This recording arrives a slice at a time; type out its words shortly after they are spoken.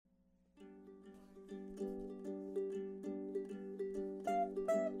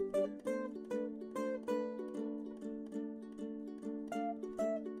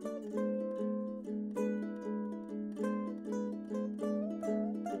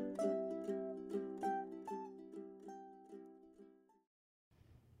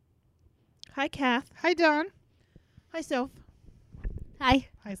Hi, Kath. Hi, Don. Hi, Soph. Hi.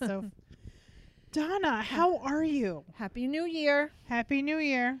 Hi, Soph. Donna, how are you? Happy New Year. Happy New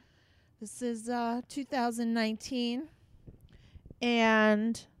Year. This is 2019.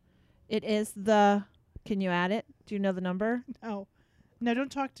 And it is the... Can you add it? Do you know the number? No,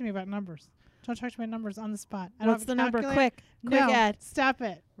 don't talk to me about numbers. Don't talk to me about numbers on the spot. What's the number? Quick No, add. stop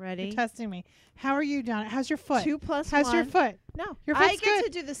it. Ready? You're testing me. How are you, Donna? How's your foot? 2 plus How's 1. your foot? No. Your I foot's get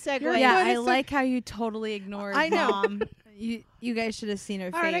good. to do the segue. Your Yeah, foot I is like how you totally ignored I know. Mom. You guys should have seen her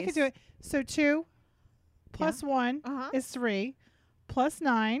All face. right, I can do it. So 2 plus 1 Uh-huh. is 3. Plus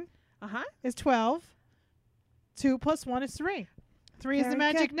 9 Uh-huh. is 12. 2 plus 1 is 3. 3 is the Very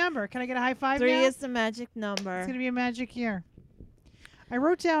magic good. number. Can I get a high five 3 now? is the magic number. It's going to be a magic year. I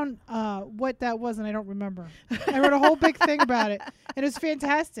wrote down what that was, and I don't remember. I wrote a whole big thing about it, and it was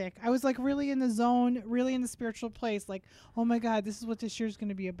fantastic. I was like really in the zone, really in the spiritual place. Like, oh my God, this is what this year's going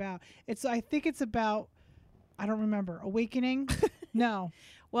to be about. I think it's about, I don't remember, awakening. No,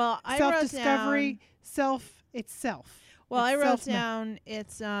 Well, I self-discovery, wrote self. Well, It's I wrote self-kno- down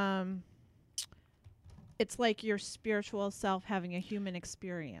it's like your spiritual self having a human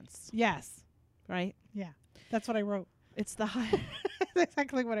experience, Yes, right? that's what I wrote. It's the That's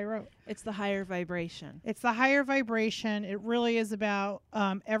exactly what I wrote. it's the higher vibration. It's the higher vibration. It really is about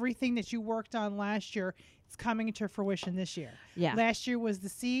everything that you worked on last year. It's coming into fruition this year. Yeah. Last year was the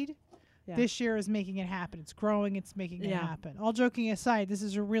seed. Yeah. This year is making it happen. It's growing. It's making it Yeah. happen. All joking aside, this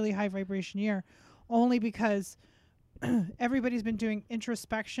is a really high vibration year, only because everybody's been doing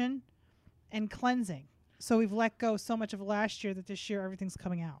introspection and cleansing. So we've let go so much of last year that this year everything's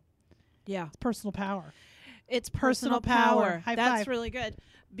coming out. Yeah. It's personal power. It's Personal personal power. power. High That's five. really good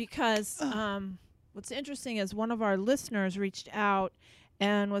because what's interesting is one of our listeners reached out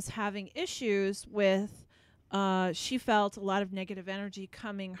and was having issues with she felt a lot of negative energy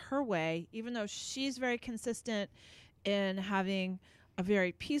coming her way, even though she's very consistent in having a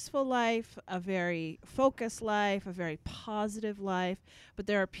very peaceful life, a very focused life, a very positive life. But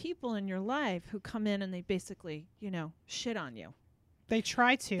there are people in your life who come in and they basically, shit on you. They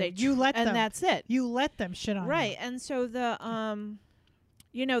try to. You let them. And that's it. You let them shit on you. Right. And so the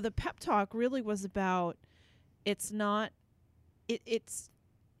the pep talk really was about it's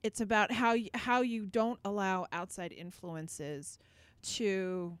about how you don't allow outside influences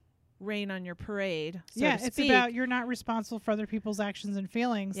to rain on your parade, so to it's speak. about you're not responsible for other people's actions and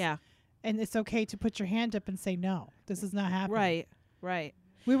feelings. Yeah. And it's okay to put your hand up and say, no, this is not happening. Right.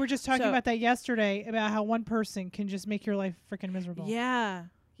 We were just talking So- about that yesterday, about how one person can just make your life freaking miserable. Yeah.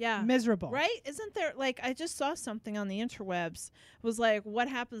 Miserable. Right? Isn't there, I just saw something on the interwebs. It was like, what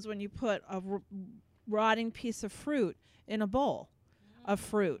happens when you put a rotting piece of fruit in a bowl of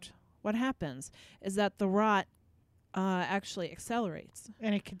fruit? What happens is that the rot actually accelerates.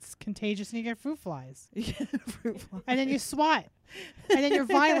 And it's contagious and you get fruit flies. Fruit fly. And then you swat. And then you're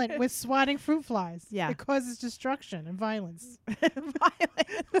violent with swatting fruit flies. Yeah. It causes destruction and violence.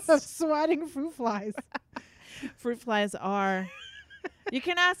 Violence. Of swatting fruit flies. Fruit flies are. You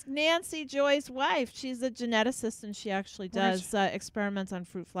can ask Nancy Joy's wife. She's a geneticist and she actually does experiments on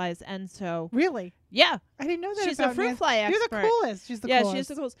fruit flies. And so, Really? yeah, I didn't know that she's about a fruit Nancy. fly expert. You're the coolest. She's the Yeah, coolest. she's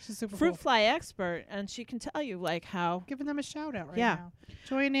the coolest. She's super Fruit cool. fly expert, and she can tell you how. Giving them a shout out right Yeah. now.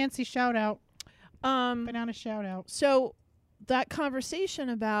 Joy and Nancy shout out. Banana shout out. So that conversation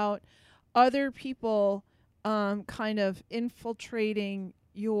about other people kind of infiltrating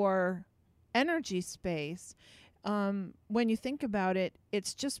your energy space, when you think about it,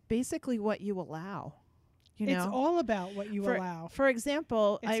 it's just basically what you allow. It's all about what you allow. For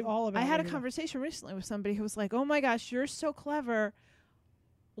example, It's all about I had what a you- conversation recently with somebody who was like, "Oh my gosh, you're so clever.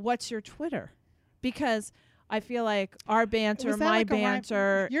 What's your Twitter?" Because I feel like our banter, Was that my like a rhyme?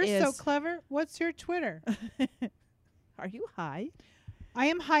 banter, You're is. so clever. What's your Twitter? Are you high? I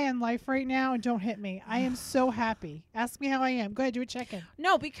am high on life right now, and don't hit me. I am so happy. Ask me how I am. Go ahead, do a check-in.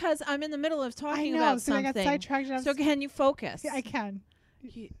 No, because I'm in the middle of I talking know. about So I something. got sidetracked. and I So was- can you focus? yeah, I can.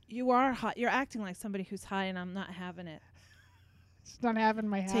 You are hot. You're acting like somebody who's high, and I'm not having it. She's not having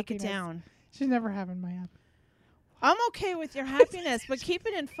my happiness. Take it down. She's never having my happiness. I'm okay with your happiness, but keep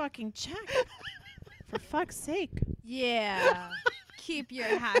it in fucking check. For fuck's sake. Yeah. Keep your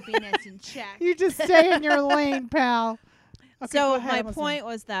happiness in check. You just stay in your lane, pal. Okay, go So ahead, my I'm listening. point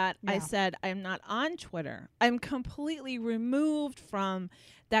was that I Yeah. said I'm not on Twitter. I'm completely removed from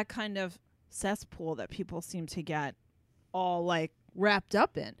that kind of cesspool that people seem to get all wrapped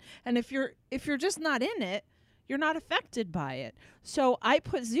up in. And if you're just not in it, you're not affected by it. So I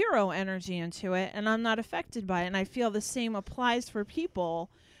put zero energy into it and I'm not affected by it. And I feel the same applies for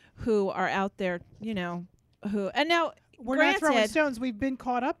people who are out there, and now We're not throwing granted, stones. We've been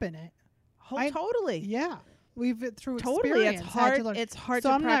caught up in it. Totally. Yeah. We've through Totally. experience It's had hard. to learn. It's hard So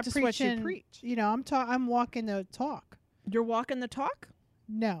to I'm not practice what you preaching, preach. You know, I'm walking the talk. You're walking the talk?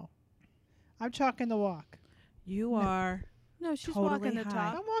 No. I'm talking the walk. You No. are. No, she's Totally walking the high.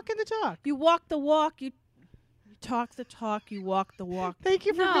 talk. I'm walking the talk. You walk the walk. You talk the talk. You walk the walk. Thank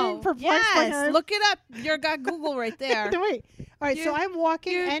you for No. being perplexed by Yes. him. Look it up. You got Google right there. Wait. All right, so You're- I'm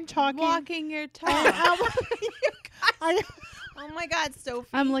walking You're and talking. Walking your and talk. I- Oh my God, Sophie.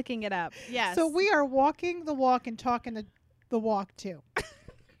 I'm looking it up. Yes. so we are walking the walk and talking the walk too.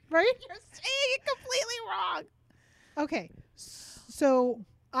 Right? You're saying it completely wrong. Okay. So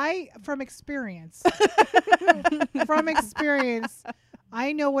from experience,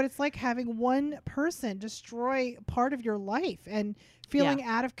 I know what it's like having one person destroy part of your life and feeling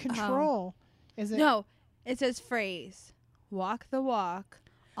out of control. Is it? No, it says phrase. Walk the walk.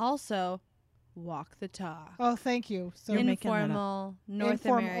 Also, walk the talk. Oh, thank you. So You're making that up. Informal, North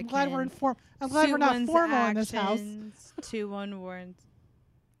informal. American. I'm glad we're informed. I'm glad we're not formal in this house. 2 1 words.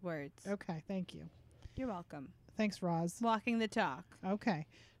 Okay, thank you. You're welcome. Thanks, Roz. Walking the talk. Okay.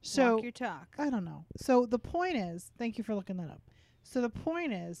 So Walk your talk. I don't know. So the point is, thank you for looking that up. So the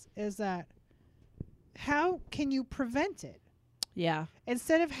point is that how can you prevent it? Yeah.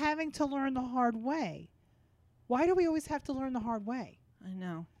 Instead of having to learn the hard way. Why do we always have to learn the hard way? I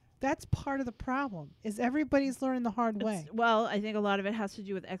know. That's part of the problem. Is everybody's learning the hard way. Well, I think a lot of it has to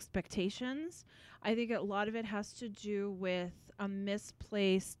do with expectations. I think a lot of it has to do with a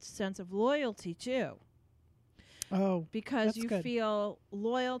misplaced sense of loyalty too. Oh, Because That's you good. feel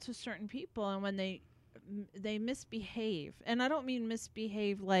loyal to certain people, and when they misbehave, and I don't mean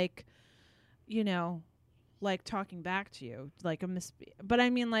misbehave like, like talking back to you, like but I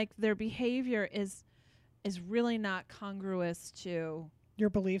mean like their behavior is really not congruous to your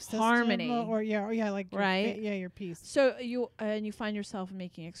belief system, harmony. or like Right? your peace. So you find yourself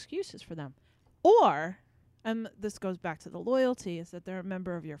making excuses for them, or this goes back to the loyalty, is that they're a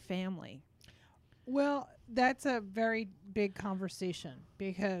member of your family. Well, that's a very big conversation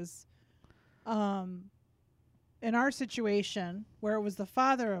because in our situation where it was the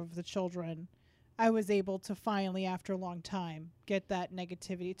father of the children, I was able to finally, after a long time, get that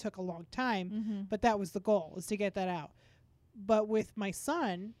negativity. It took a long time, but that was the goal, is to get that out. But with my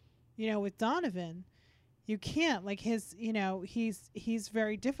son, with Donovan, you can't, like he's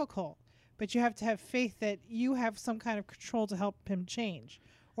very difficult, but you have to have faith that you have some kind of control to help him change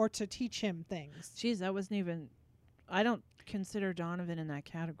or to teach him things. Jeez, I don't consider Donovan in that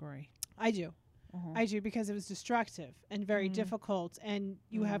category. I do. I do, because it was destructive and very difficult, and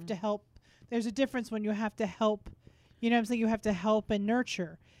you have to help. There's a difference when you have to help, what I'm saying? You have to help and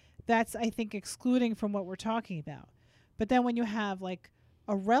nurture. That's, I think, excluding from what we're talking about. But then when you have like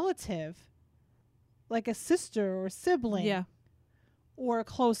a relative, like a sister or a sibling, or a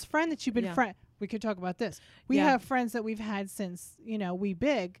close friend that you've been we could talk about this. We have friends that we've had since, we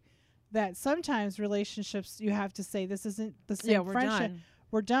big, that sometimes relationships you have to say, this isn't the same friendship.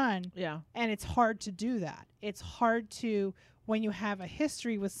 We're done. Yeah. And it's hard to do that. It's hard to, when you have a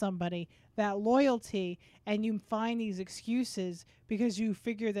history with somebody, that loyalty, and you find these excuses because you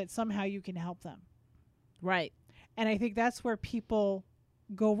figure that somehow you can help them. Right. And I think that's where people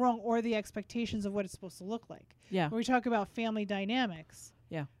go wrong, or the expectations of what it's supposed to look like. Yeah. When we talk about family dynamics.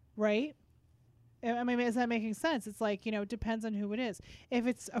 Yeah. Right? I mean, is that making sense? It's like, it depends on who it is. If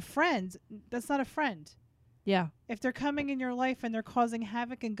it's a friend, that's not a friend. Yeah. If they're coming in your life and they're causing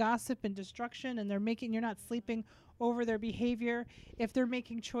havoc and gossip and destruction, and you're not sleeping over their behavior, if they're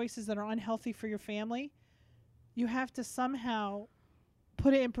making choices that are unhealthy for your family, you have to somehow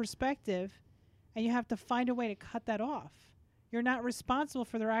put it in perspective, and you have to find a way to cut that off. You're not responsible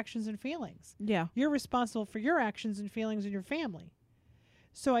for their actions and feelings. Yeah. You're responsible for your actions and feelings in your family.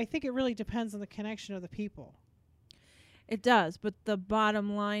 So I think it really depends on the connection of the people. It does, but the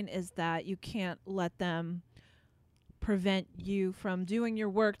bottom line is that you can't let them prevent you from doing your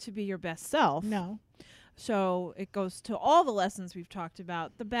work to be your best self. No. So it goes to all the lessons we've talked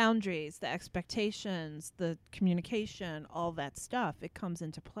about, the boundaries, the expectations, the communication, all that stuff. It comes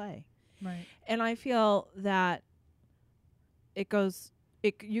into play. Right. And I feel that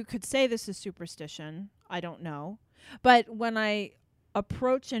you could say this is superstition. I don't know. But when I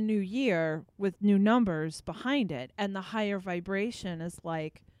approach a new year with new numbers behind it, and the higher vibration is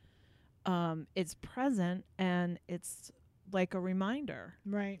like, it's present, and it's like a reminder.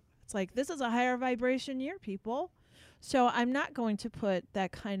 Right. It's like, this is a higher vibration year, people. So I'm not going to put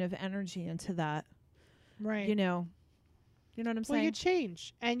that kind of energy into that. Right. You know what I'm saying? Well, you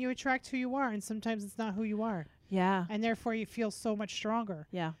change and you attract who you are, and sometimes it's not who you are. Yeah. And therefore you feel so much stronger.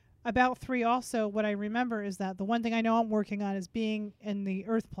 Yeah. About 3 also, what I remember is that the one thing I know I'm working on is being in the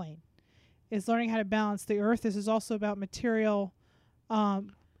earth plane. is learning how to balance the earth. This is also about material.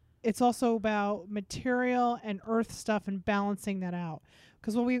 It's also about material and earth stuff and balancing that out.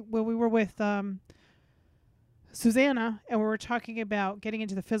 Because when we were with Susanna and we were talking about getting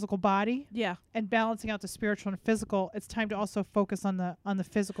into the physical body Yeah. and balancing out the spiritual and physical, it's time to also focus on the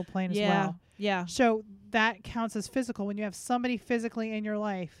physical plane as well. Yeah. So that counts as physical. When you have somebody physically in your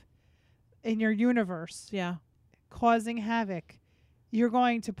life, in your universe, Yeah. causing havoc, you're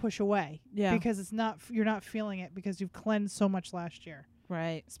going to push away. Yeah. Because you're not feeling it because you've cleansed so much last year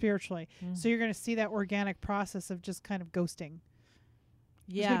Right. spiritually. So you're going to see that organic process of just kind of ghosting.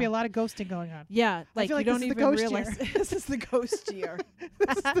 There's going Yeah. to be a lot of ghosting going on. Yeah. Like feel you like don't this is the even ghost realize this is the ghost year.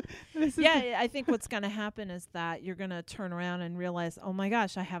 This is Yeah, I think what's going to happen is that you're going to turn around and realize, oh my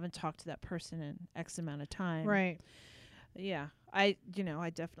gosh, I haven't talked to that person in X amount of time. right. Yeah. I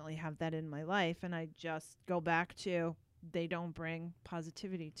definitely have that in my life, and I just go back to they don't bring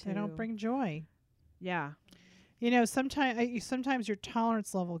positivity to. They don't bring joy. Yeah. Sometimes your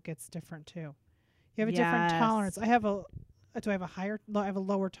tolerance level gets different too. You have a different Yes. tolerance. I have a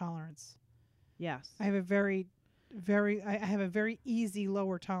lower tolerance. Yes. I have a very easy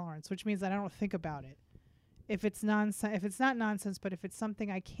lower tolerance, which means that I don't think about it. If it's not nonsense, but if it's something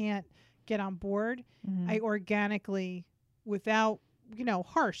I can't get on board, Mhm. I organically, without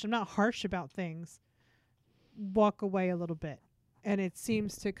harsh. I'm not harsh about things. Walk away a little bit, and it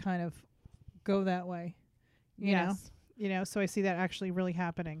seems to kind of go that way. Yes. So I see that actually really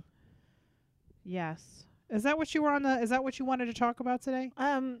happening. Yes. Is that what you wanted to talk about today?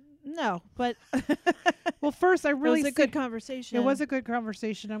 No, but Well, first, I really it was a good conversation. It was a good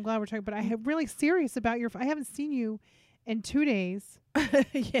conversation. I'm glad we're talking, but I'm really serious about I haven't seen you in 2 days,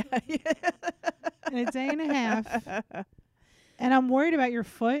 yeah. in a day and a half, and I'm worried about your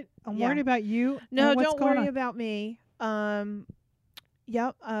foot. I'm Yeah. worried about you. No, and what's don't going worry on. about me.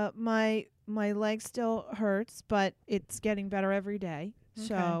 Yep. My leg still hurts, but it's getting better every day. Okay.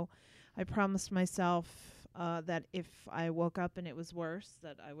 So I promised myself that if I woke up and it was worse,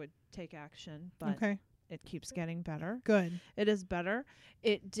 that I would take action. But Okay, it keeps getting better. good. It is better.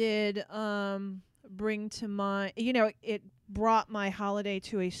 It did bring to mind, it brought my holiday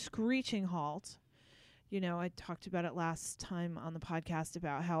to a screeching halt. I talked about it last time on the podcast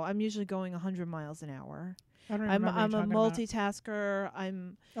about how I'm usually going 100 miles an hour. I don't I'm remember you a talking about. multitasker.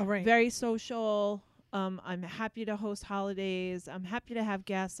 I'm Oh, right. very social. I'm happy to host holidays. I'm happy to have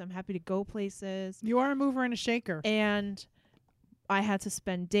guests. I'm happy to go places. You are a mover and a shaker. And I had to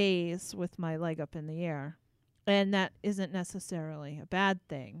spend days with my leg up in the air. And that isn't necessarily a bad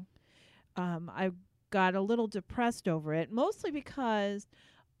thing. I got a little depressed over it, mostly because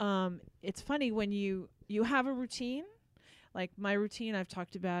it's funny when you have a routine. Like my routine, I've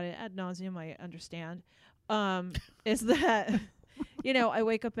talked about it ad nauseum, I understand, is that... I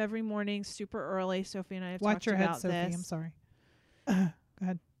wake up every morning super early. Sophie and I have Watch talked your head, about Sophie. this. I'm sorry. Go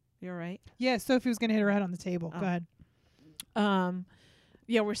ahead. You're right. Yeah, Sophie was going to hit her head on the table. Oh. Go ahead.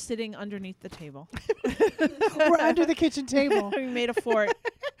 Yeah, we're sitting underneath the table. We're under the kitchen table. We made a fort.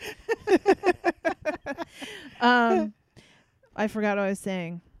 I forgot what I was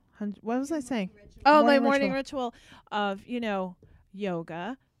saying. What was I saying? Oh, my morning ritual of,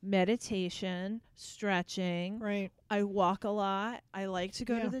 yoga, meditation, stretching. Right. I walk a lot. I like to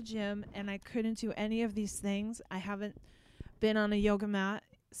go Yeah. to the gym, and I couldn't do any of these things. I haven't been on a yoga mat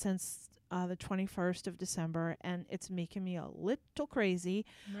since the 21st of December, and it's making me a little crazy.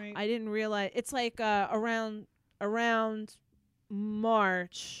 Right. I didn't realize it's like around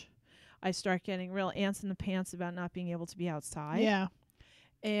March, I start getting real ants in the pants about not being able to be outside. Yeah.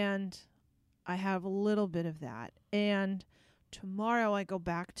 And I have a little bit of that. And tomorrow I go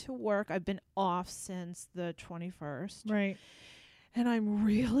back to work. I've been off since the 21st. Right. And I'm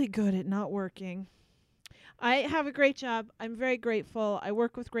really good at not working. I have a great job. I'm very grateful. I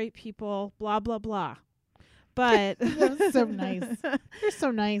work with great people, blah, blah, blah. But That's so nice. You're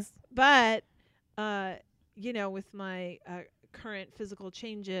so nice. But, with my current physical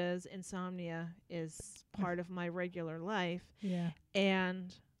changes, insomnia is part of my regular life. Yeah.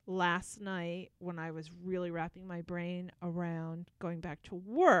 And last night, when I was really wrapping my brain around going back to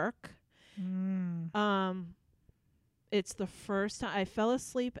work, it's the first time I fell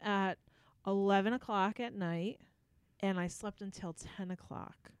asleep at 11 o'clock at night, and I slept until 10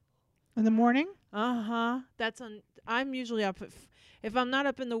 o'clock. In the morning? I'm usually up if I'm not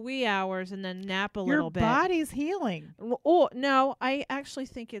up in the wee hours and then nap a little bit. Your body's healing. Oh, no, I actually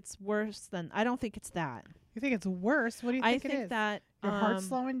think it's worse than... I don't think it's that. You think it's worse? What do you think it is? That... Your heart's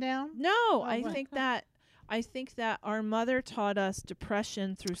slowing down? No, I what? think that our mother taught us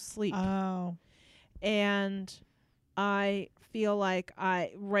depression through sleep. Oh. And I feel like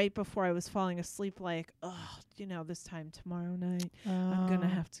right before I was falling asleep, like, oh, this time tomorrow night, I'm going to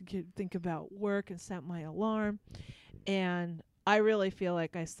have to think about work and set my alarm. And I really feel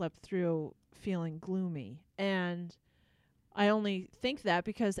like I slept through feeling gloomy. And I only think that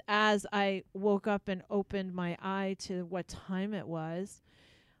because as I woke up and opened my eye to what time it was,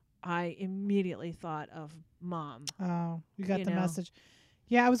 I immediately thought of Mom. Oh, you got the message.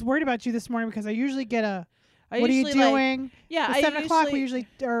 Yeah, I was worried about you this morning because I usually get what are you doing? At 7 o'clock, we usually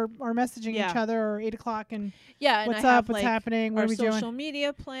are messaging each other, or 8 o'clock, and what's up, what's happening, what are we doing? Our social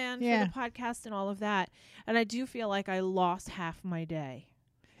media plan for the podcast and all of that. And I do feel like I lost half my day.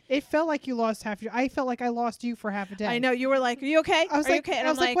 It felt like you lost half your. I felt like I lost you for half a day. I know. You were like, "Are you okay? I was are like, you okay?" And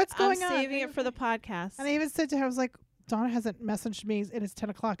I was like, "What's going on?" I'm saving it for the podcast. And I even said to her, "I was like, Donna hasn't messaged me, and it's 10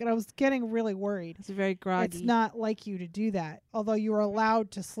 o'clock," and I was getting really worried. It's very groggy. It's not like you to do that, although you are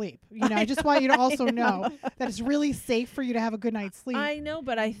allowed to sleep. I just want you to also know that it's really safe for you to have a good night's sleep. I know,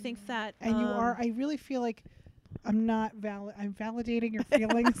 but I think that and you are. I really feel like I'm not I'm validating your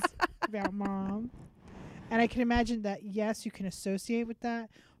feelings about Mom, and I can imagine that. Yes, you can associate with that.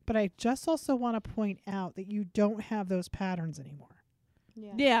 But I just also want to point out that you don't have those patterns anymore.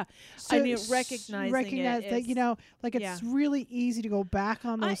 Yeah. So I mean, recognizing that, it's really easy to go back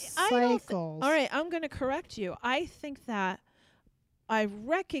on those cycles. All right, I'm going to correct you. I think that I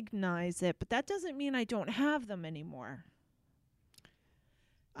recognize it, but that doesn't mean I don't have them anymore.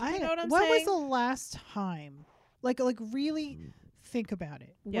 You know what I'm saying? When was the last time? Like really think about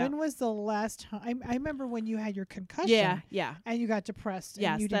it. Yeah. When was the last time? I remember when you had your concussion. Yeah. And you got depressed.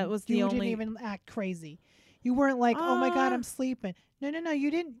 Yes, and that was the only. You didn't even act crazy. You weren't like, oh my God, I'm sleeping. No. You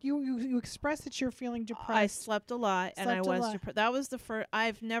didn't. You expressed that you're feeling depressed. I slept a lot, and I was depressed. That was the first.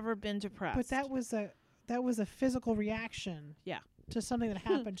 I've never been depressed. But that was a physical reaction. Yeah. To something that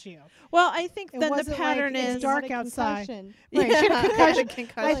happened to you. Well, I think then the pattern is it's dark outside. Right, she had a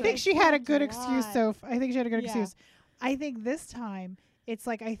concussion. I think she had a good excuse, though. I think she had a good excuse. I think this time it's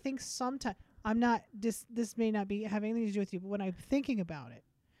like I think sometimes I'm not. This may not be having anything to do with you, but when I'm thinking about it,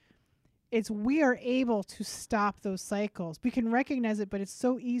 it's we are able to stop those cycles. We can recognize it, but it's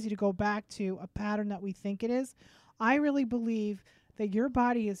so easy to go back to a pattern that we think it is. I really believe that your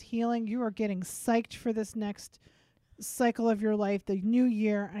body is healing. You are getting psyched for this next cycle of your life, the new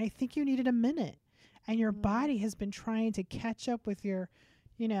year, and I think you needed a minute. And your body has been trying to catch up with your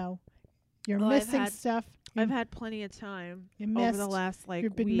missing stuff. I've had plenty of time over the last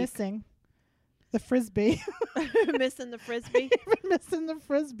You've been week. missing the frisbee. Missing the frisbee? You've been missing the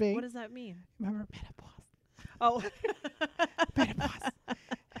frisbee. What does that mean? Remember menopause? Oh. Menopause.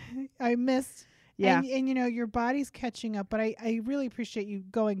 I missed. Yeah. And your body's catching up, but I really appreciate you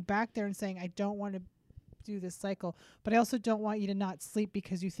going back there and saying, I don't want to do this cycle, but I also don't want you to not sleep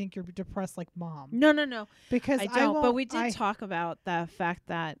because you think you're depressed like Mom. No. Because I don't. But we did talk about the fact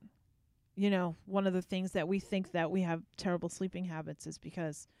that, one of the things that we think that we have terrible sleeping habits is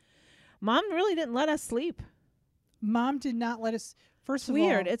because Mom really didn't let us sleep. Mom did not let us. First of all,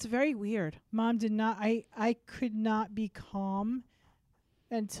 it's very weird. Mom did not. I could not be calm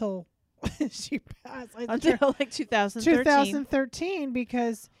until she passed. Until 2013. 2013,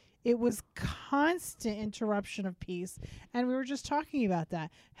 because it was constant interruption of peace. And we were just talking about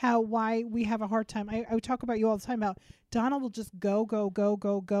that, why we have a hard time. I would talk about you all the time about Donna will just go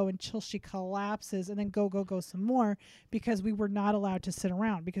until she collapses and then go some more, because we were not allowed to sit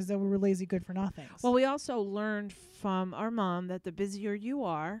around because then we were lazy good for nothing. Well, we also learned from our mom that the busier you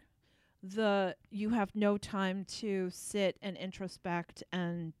are, you have no time to sit and introspect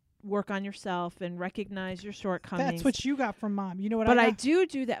and work on yourself and recognize your shortcomings. That's what you got from Mom. You know what? But I do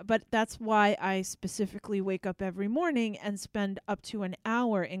that. But that's why I specifically wake up every morning and spend up to an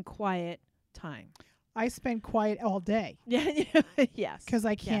hour in quiet time. I spend quiet all day. Yeah. Yes. Because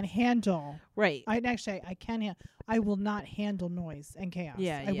I can't handle. Right. I can't. I will not handle noise and chaos.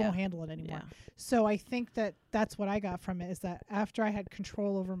 I won't handle it anymore. Yeah. So I think that's what I got from it, is that after I had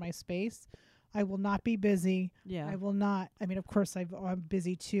control over my space, I will not be busy. Yeah. I will not. I mean, of course, I'm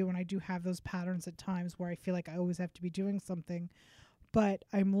busy too, and I do have those patterns at times where I feel like I always have to be doing something. But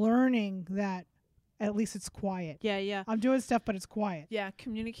I'm learning that at least it's quiet. Yeah. I'm doing stuff, but it's quiet. Yeah,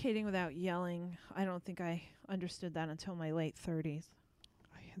 communicating without yelling. I don't think I understood that until my late 30s.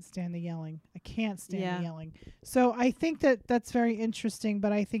 I can't stand the yelling. I can't stand the yelling. So I think that's very interesting,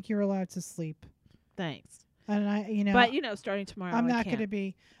 but I think you're allowed to sleep. Thanks. And But starting tomorrow, I'm not going to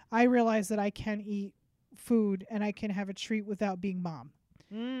be. I realize that I can eat food and I can have a treat without being Mom.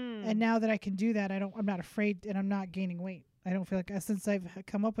 And now that I can do that, I'm not afraid, and I'm not gaining weight. I don't feel like, since I've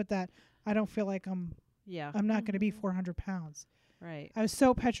come up with that, I don't feel like I'm not going to be 400 pounds. Right. I was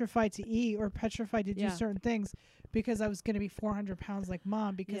so petrified to eat or petrified to do Yeah. certain things because I was going to be 400 pounds like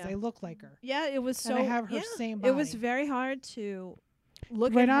Mom because Yeah. I look like her. Yeah, it was so. And I have her yeah, same body. It was very hard to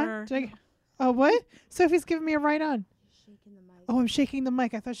look Right at on? her. Oh, what? Sophie's giving me a right on. Shaking the mic. Oh, I'm shaking the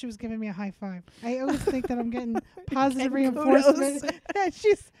mic. I thought she was giving me a high five. I always think that I'm getting positive Getting reinforcement. kudos. Yeah,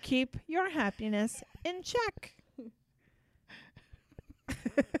 she's Keep your happiness in check.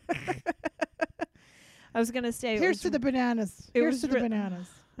 I was gonna say. here's to the bananas. it Here's was to the re- bananas.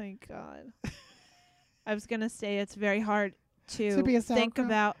 My God. I was gonna say it's very hard to To be a think sauerkraut?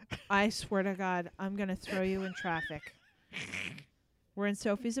 about. I swear to God, I'm gonna throw you in traffic. We're in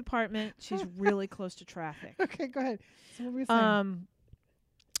Sophie's apartment. She's really close to traffic. Okay, go ahead. So what were you saying?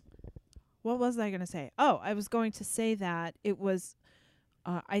 What was I going to say? Oh, I was going to say that it was,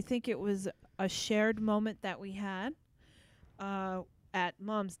 I think it was a shared moment that we had at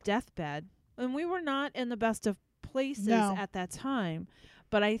Mom's deathbed. And we were not in the best of places No. at that time.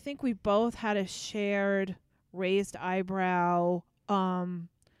 But I think we both had a shared raised eyebrow,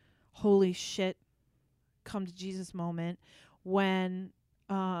 holy shit, come to Jesus moment when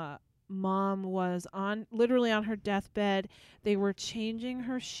Mom was literally on her deathbed. They were changing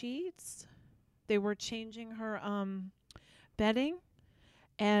her sheets. They were changing her bedding,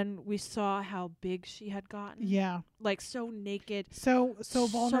 and we saw how big she had gotten. Yeah. Like so naked, So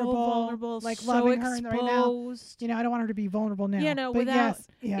vulnerable. Like so loving her right now. exposed. You know, I don't want her to be vulnerable now. You know, but without- yes,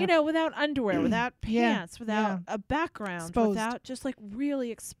 yeah. You know, without underwear, without Yeah, pants, without a background, Exposed. without just like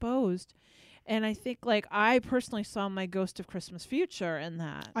really exposed. And I think like I personally saw my Ghost of Christmas Future in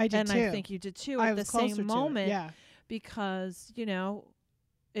that. I did and too. I think you did too I at was the closer same to it, moment. Yeah. Because, you know,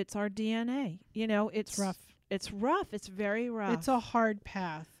 it's our DNA. You know, It's rough. It's rough. It's very rough. It's a hard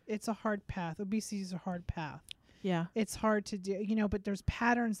path. It's a hard path. Obesity is a hard path. yeah. It's hard to do, you know, but there's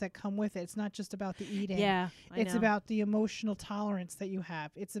patterns that come with it. It's not just about the eating. Yeah. It's about the emotional tolerance that you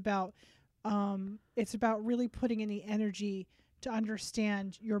have. It's about really putting in the energy to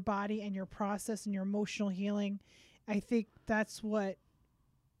understand your body and your process and your emotional healing. I think that's what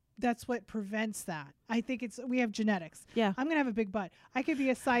prevents that. I think we have genetics. Yeah. I'm going to have a big butt. I could be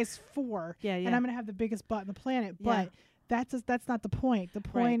a size 4 Yeah. and I'm going to have the biggest butt on the planet, but that's not the point. The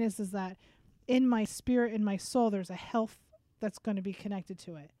point is that in my spirit, in my soul, there's a health that's going to be connected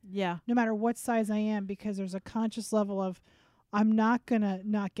to it. Yeah. No matter what size I am, because there's a conscious level of I'm not going to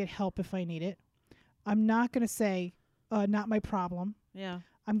not get help if I need it. I'm not going to say, not my problem. Yeah.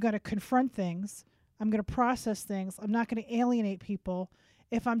 I'm going to confront things. I'm going to process things. I'm not going to alienate people.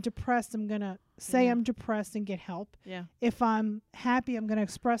 If I'm depressed, I'm going to say I'm depressed and get help. Yeah. If I'm happy, I'm going to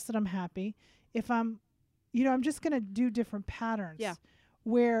express that I'm happy. If I'm just going to do different patterns. Yeah.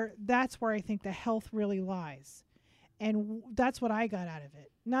 Where that's where I think the health really lies. And that's what I got out of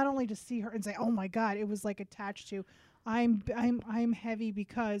it. Not only to see her and say, "Oh my God," it was like attached to I'm heavy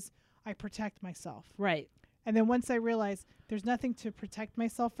because I protect myself. Right. And then once I realize there's nothing to protect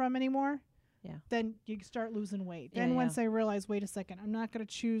myself from anymore, then you start losing weight. Then once I realize, wait a second, I'm not going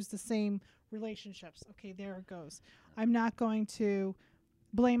to choose the same relationships. Okay, there it goes. I'm not going to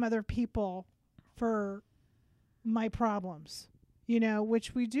blame other people for my problems,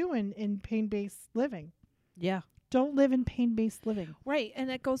 which we do in pain-based living. Yeah. Don't live in pain-based living. Right.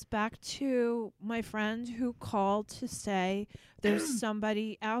 And it goes back to my friend who called to say there's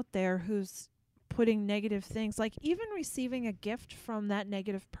somebody out there who's putting negative things, like even receiving a gift from that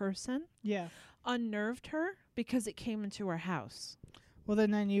negative person unnerved her because it came into her house. Well,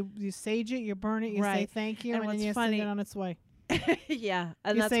 then you sage it, you burn it, you say thank you, and then you send it on its way. Yeah.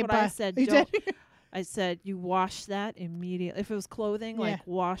 And You that's say what bye. I said. You Don't, did? I said, you wash that immediately. If it was clothing, like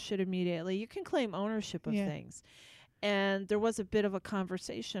wash it immediately. You can claim ownership of things. And there was a bit of a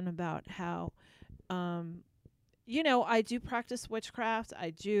conversation about how, I do practice witchcraft. I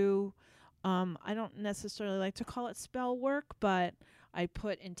do, I don't necessarily like to call it spell work, but I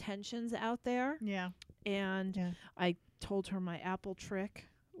put intentions out there. Yeah. And I told her my apple trick,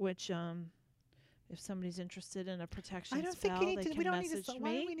 which, if somebody's interested in a protection I don't spell, think they can we don't message need to me.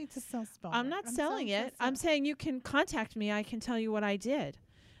 Why do we need to sell spell? I'm not selling it. I'm saying you can contact me. I can tell you what I did.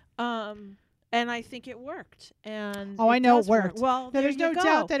 And I think it worked. And I know it does work. worked. Well, there's no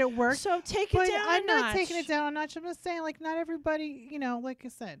doubt that it worked. So take but it down I'm a not notch. taking it down a notch. I'm just saying, like, not everybody, like I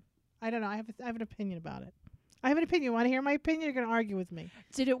said, I don't know. I have an opinion about it. I have an opinion. You want to hear my opinion? You're going to argue with me.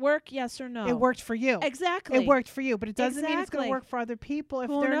 Did it work? Yes or no? It worked for you. Exactly. It worked for you, but it doesn't mean it's going Exactly. to work for other people if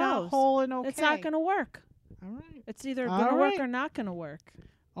Who they're not knows? whole and okay. It's not going to work. All right. It's either All going to right. work or not going to work,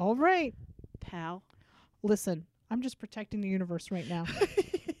 All right. pal. Listen, I'm just protecting the universe right now.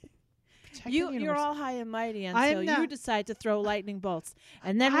 protect You're the universe. all high and mighty I'm until you not. decide to throw lightning bolts,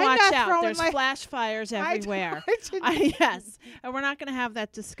 and then I'm watch not out. throwing There's my- flash fires everywhere. Yes, and we're not going to have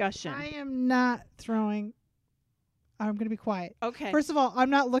that discussion. I am not throwing. I'm going to be quiet. Okay. First of all, I'm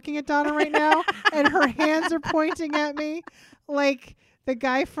not looking at Donna right now, and her hands are pointing at me like the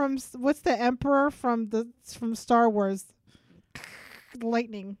guy from what's the Emperor from Star Wars?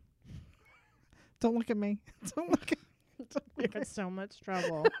 Lightning. Don't look at me. Don't look at me. You're in so much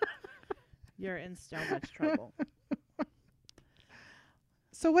trouble. You're in so much trouble.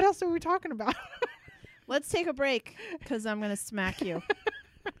 So what else are we talking about? Let's take a break because I'm going to smack you.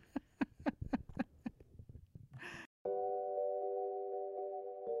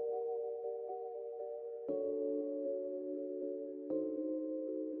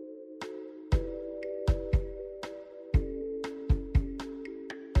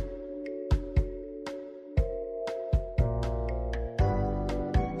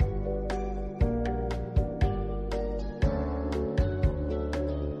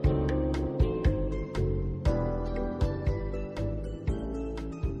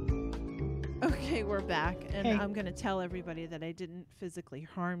 Okay, we're back, and Hey. I'm going to tell everybody that I didn't physically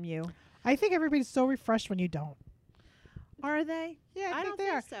harm you. I think everybody's so refreshed when you don't. Are they? Yeah, I think don't they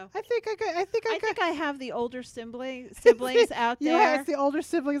think are. so. I think I I got. think I have the older siblings out Yeah, there. it's the older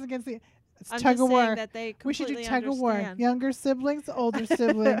siblings against the. It's I'm tug just of war. saying that they We should do completely tug of war. understand. Younger siblings, older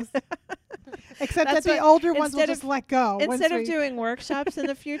siblings. Except That's that the what- older ones will instead just let go. Instead once of we- doing workshops in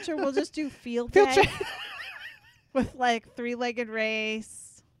the future, we'll just do field Field day trip. with like 3-legged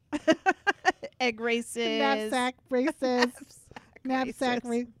race, egg races, knapsack races, knapsack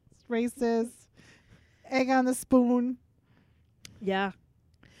races, egg on the spoon. Yeah.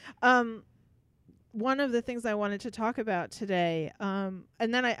 One of the things I wanted to talk about today, and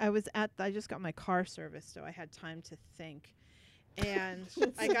then I just got my car serviced, so I had time to think. And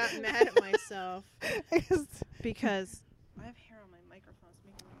I got mad at myself because I have hair on my microphone. It's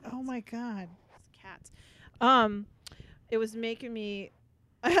making me nuts. Oh my God. It's cats. It was making me.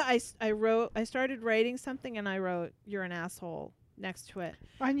 I started writing something, and I wrote "You're an asshole" next to it.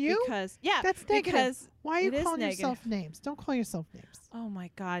 On you? Because That's negative. because Why are you it is calling negative. yourself names? Don't call yourself names. Oh my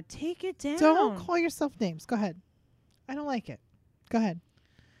God, take it down. Don't call yourself names. Go ahead. I don't like it. Go ahead.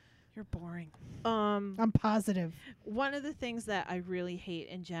 You're boring. I'm positive. One of the things that I really hate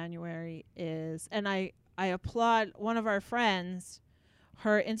in January is, and I applaud one of our friends,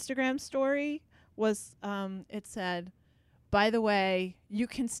 her Instagram story was, it said, "By the way, you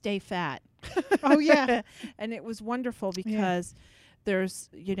can stay fat." Oh, yeah. And it was wonderful because there's,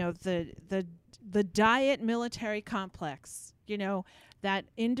 the diet military complex, that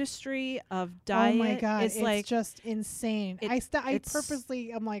industry of diet. Oh my God, is it's like just insane. I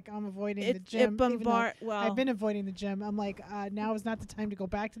purposely, I'm like, I'm avoiding the it gym. even though well, I've been avoiding the gym. I'm like, now is not the time to go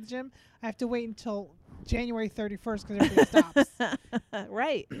back to the gym. I have to wait until January 31st because everybody stops.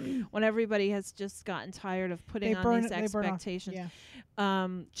 right when everybody has just gotten tired of putting on these expectations.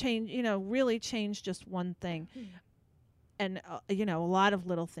 Change, really change just one thing. And a lot of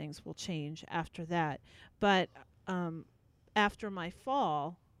little things will change after that. But after my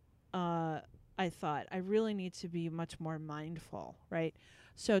fall, I thought I really need to be much more mindful, right?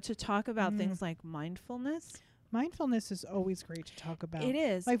 So to talk about things like mindfulness. Mindfulness is always great to talk about. It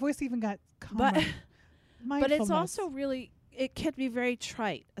is. My voice even got But calmer. but it's also really, it can be very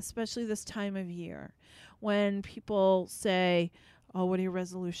trite, especially this time of year when people say, "Oh, what are your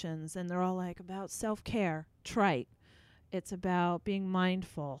resolutions?" And they're all like, about self-care, trite. It's about being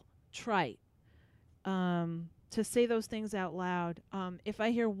mindful, trite. To say those things out loud. If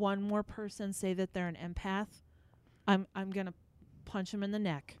I hear one more person say that they're an empath, I'm gonna punch him in the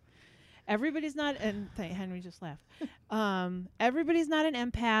neck. Everybody's not, and Henry just laughed. Everybody's not an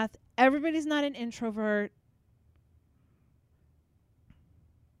empath. Everybody's not an introvert.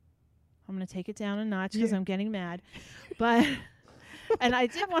 I'm gonna take it down a notch because I'm getting mad, but. And I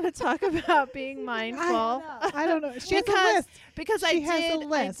did want to talk about being mindful. I don't know. She has a list. Because She has a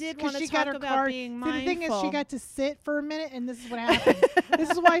list. I did 'Cause want to she got talk her about card. being See, mindful. the thing is, she got to sit for a minute, and this is what happened. This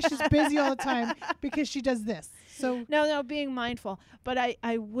is why she's busy all the time, because she does this. So no, being mindful. But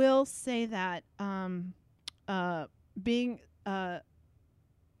I will say that being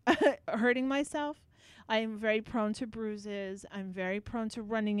hurting myself. I am very prone to bruises. I'm very prone to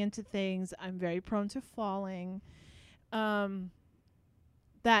running into things. I'm very prone to falling.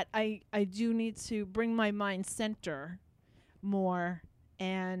 That I do need to bring my mind center more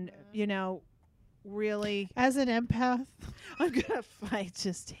and, really. as an empath, I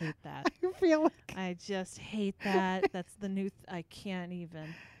just hate that. I feel like I just hate that. That's the new, I can't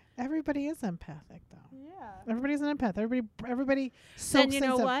even. Everybody is empathic, though. Yeah. Everybody's an empath. Everybody Then soaks you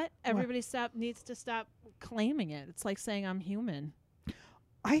know things up. what? Everybody needs to stop claiming it. It's like saying I'm human.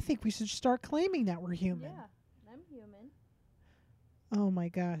 I think we should start claiming that we're human. Yeah, I'm human. Oh my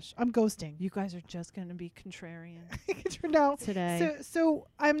gosh, I'm ghosting. You guys are just going to be contrarian No. today. So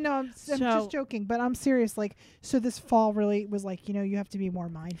I'm just joking, but I'm serious. Like, so this fall really was like, you have to be more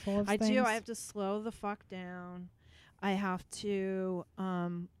mindful of things. I have to slow the fuck down. I have to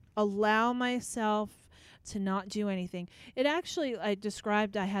allow myself to not do anything. It actually, I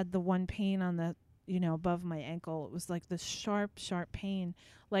described, I had the one pain on the, above my ankle. It was like this sharp, sharp pain,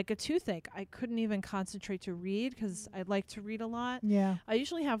 like a toothache. I couldn't even concentrate to read because I like to read a lot. Yeah. I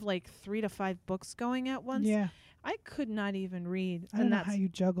usually have like 3 to 5 books going at once. Yeah. I could not even read. I don't know how you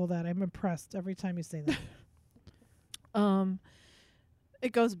juggle that. I'm impressed every time you say that.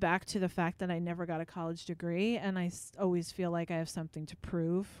 It goes back to the fact that I never got a college degree, and I always feel like I have something to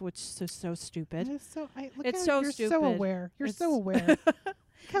prove, which is so stupid. It's so Stupid. You're so aware. You're It's so aware.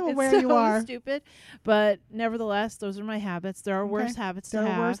 Look how aware it's you so are. Stupid, but nevertheless, those are my habits. There are worse habits to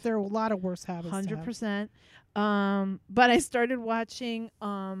have. There are a lot of worse habits. 100%. But I started watching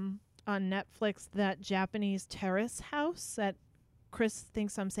on Netflix that Japanese terrace house that Chris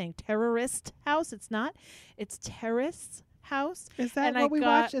thinks I'm saying terrorist house. It's not. It's terrace house. Is that what we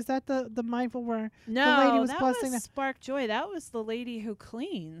watched? Is that the mindful where no, the lady was that busting was Spark Joy. That was the lady who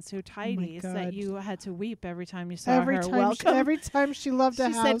cleans, who tidies, that God. you had to weep every time you saw every her. time every time she loved a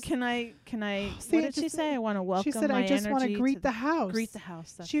she house. said, "Can I? See, What did she say? I want to welcome." She said, my "I just want to greet the house." Greet the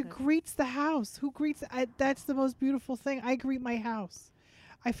house. That's She it. greets the house. Who greets? That's the most beautiful thing. I greet my house.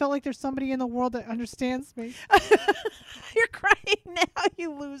 I felt like there's somebody in the world that understands me. You're crying now,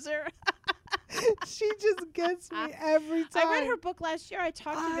 you loser. She just gets me every time. I read her book last year. I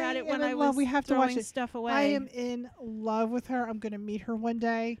talked about it when I am in was love. We have to watch throwing it. stuff away. I am in love with her. I'm going to meet her one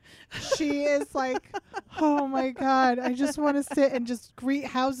day. She is like, oh my God. I just want to sit and just greet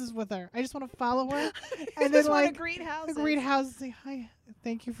houses with her. I just want to follow her. And then want to like greet houses. greet houses. Say, hi.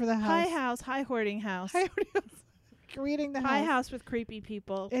 Thank you for the house. Hi house. Hi hoarding house. Hi house. Greeting the house. Hi house with creepy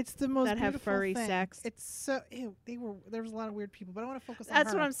people. It's the most that have beautiful furry thing. sex. It's so there was a lot of weird people, but I want to focus on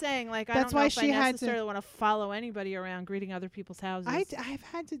That's her. what I'm saying. Like, I That's don't know why if she I had to- necessarily want to follow anybody around greeting other people's houses. I've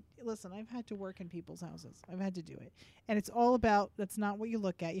had to listen. I've had to work in people's houses. I've had to do it, and it's all about. That's not what you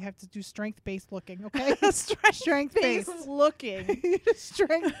look at. You have to do strength-based looking. Okay, strength-based looking.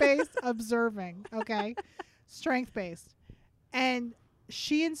 strength-based observing. Okay, strength-based, and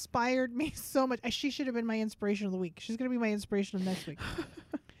she inspired me so much. She should have been my inspiration of the week. She's going to be my inspiration of next week.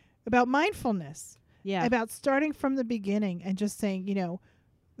 About mindfulness. Yeah. About starting from the beginning and just saying,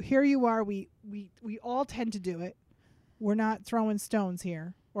 here you are. We all tend to do it. We're not throwing stones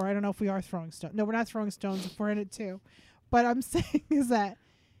here. Or I don't know if we are throwing stones. No, we're not throwing stones if we're in it too. But I'm saying is that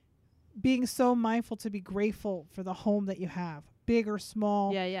being so mindful to be grateful for the home that you have, big or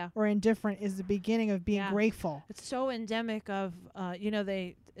small or indifferent, is the beginning of being grateful. It's so endemic of,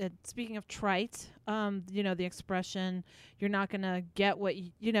 speaking of trite, the expression, you're not going to get what,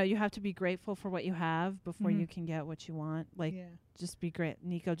 you have to be grateful for what you have before you can get what you want. Like, just be great.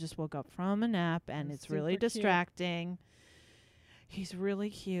 Nico just woke up from a nap, and it's really distracting. He's really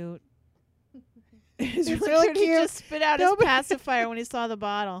cute. He's really cute. He just spit out his pacifier when he saw the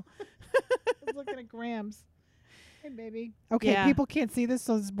bottle. I was looking at Grams. Hey, baby. Okay, people can't see this,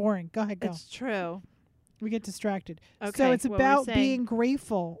 so it's boring. Go ahead, go. It's true. We get distracted. Okay, so it's about being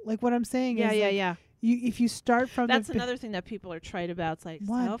grateful. Like what I'm saying is, if you start from that's another thing that people are trite about. It's like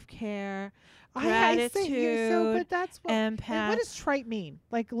self-care, gratitude, gratitude, but that's what empath. What does trite mean?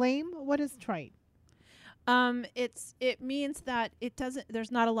 Like lame? What is trite? It means that it doesn't.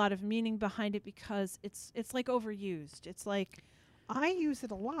 There's not a lot of meaning behind it because it's like overused. It's like I use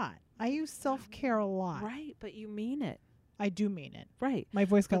it a lot. I use self-care a lot. Right, but you mean it. I do mean it. Right. My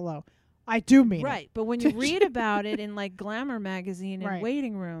voice got low. I do mean it. Right, but when you read about it in like Glamour magazine and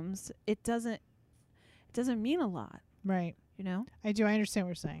waiting rooms, it doesn't mean a lot. Right. I do. I understand what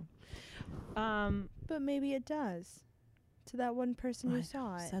you're saying. But maybe it does. To that one person who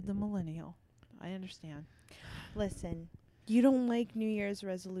saw it. Said the millennial. I understand. Listen, you don't like New Year's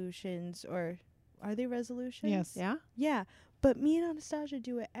resolutions, or are they resolutions? Yes. Yeah? Yeah. But me and Anastasia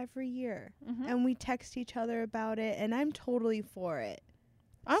do it every year. Mm-hmm. And we text each other about it, and I'm totally for it.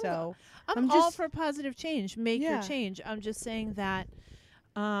 I'm all for positive change. Make your change. I'm just saying that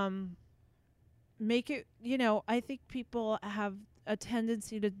make it, I think people have a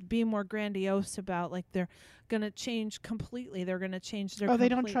tendency to be more grandiose about, like, they're going to change completely. They're going to change their they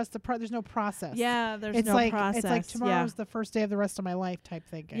don't trust there's no process. Yeah, there's it's no like, process. It's like tomorrow's the first day of the rest of my life type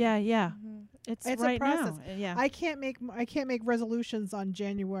thinking. Yeah, yeah. Mm-hmm. It's It's a right process. now. Yeah. I can't make resolutions on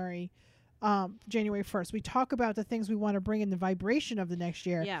January 1st. We talk about the things we want to bring in the vibration of the next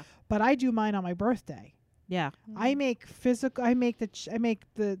year, yeah. but I do mine on my birthday. Yeah. I make the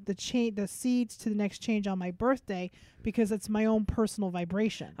seeds to the next change on my birthday because it's my own personal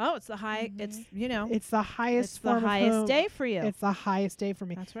vibration. Oh, it's the high. It's It's the highest it's the form of highest home. day for you. It's the highest day for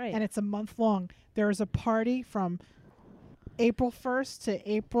me. That's right. And it's a month long. There is a party from April 1st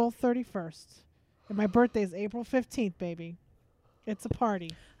to April 31st. And my birthday is April 15th, baby. It's a party.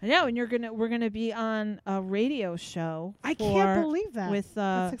 I know, and we're gonna be on a radio show. I can't believe that. With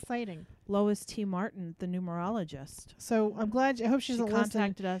That's exciting. Lois T. Martin, the numerologist. So I'm glad. I hope she's She listening.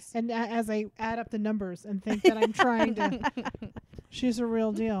 contacted us. And as I add up the numbers and think that I'm trying to, she's a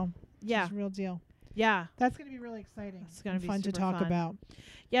real deal. Yeah. She's a real deal. Yeah. That's going to be really exciting. It's gonna and be fun to super talk fun. about.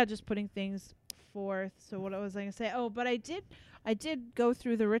 Yeah, just putting things forth. So what was I going to say? Oh, but I did go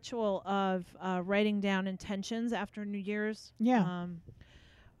through the ritual of writing down intentions after New Year's. Yeah.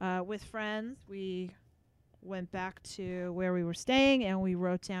 With friends, we went back to where we were staying and we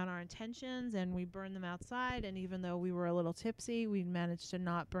wrote down our intentions and we burned them outside. And even though we were a little tipsy, we managed to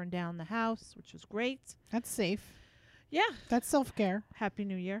not burn down the house, which was great. That's safe. Yeah. That's self-care. Happy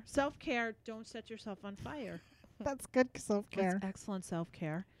New Year. Self-care. Don't set yourself on fire. That's good self-care. That's excellent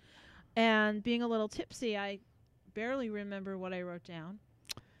self-care. And being a little tipsy, I barely remember what I wrote down.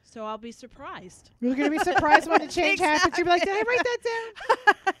 So I'll be surprised. You're going to be surprised when the change happens. You'll be like, did I write that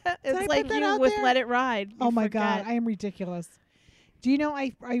down? It's I like put that you out with there? Let It Ride. Oh, You my forget. God. I am ridiculous. Do you know,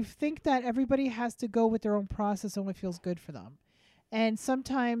 I think that everybody has to go with their own process and what feels good for them. And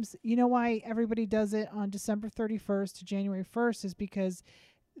sometimes, you know why everybody does it on December 31st to January 1st is because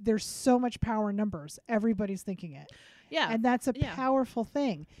there's so much power in numbers. Everybody's thinking it. Yeah. And that's a Yeah. powerful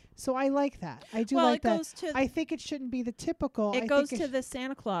thing. So I like that. I do Well, like it that. goes to I think it shouldn't be the typical. it I goes think to the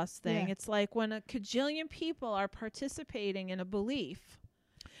Santa Claus thing. Yeah. It's like when a cajillion people are participating in a belief,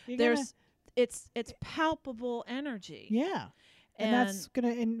 you're there's it's palpable energy. yeah. And that's going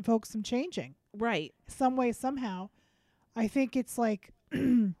to invoke some changing. right. Some way, somehow. I think it's like,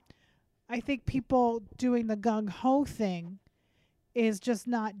 I think people doing the gung-ho thing is just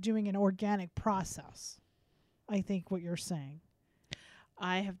not doing an organic process. I think what you're saying.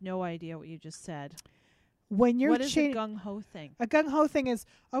 I have no idea what you just said. When you're What is a gung ho thing? a gung-ho thing is,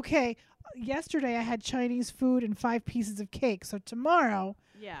 okay, yesterday I had Chinese food and 5 pieces of cake. So tomorrow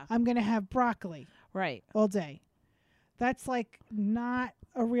Yeah. I'm going to have broccoli Right. all day. That's like not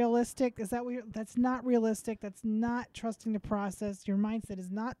a realistic. Is that what that's not realistic. That's not trusting the process. Your mindset is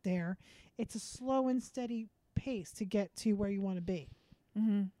not there. It's a slow and steady pace to get to where you want to be.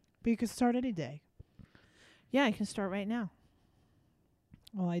 Mm-hmm. But you can start any day. Yeah, I can start right now.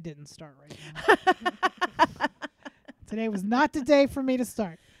 Well, I didn't start right now. Today was not the day for me to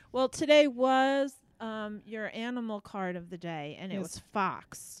start. Well, today was your animal card of the day, and it Yes. was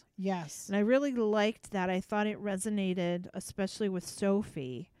fox. Yes. And I really liked that. I thought it resonated, especially with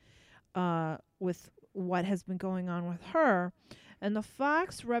Sophie, with what has been going on with her. And the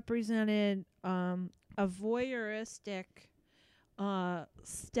fox represented a voyeuristic,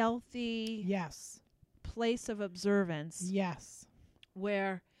 stealthy Yes. place of observance Yes.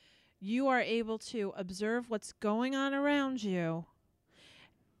 where you are able to observe what's going on around you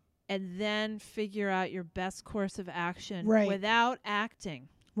and then figure out your best course of action Right. without acting.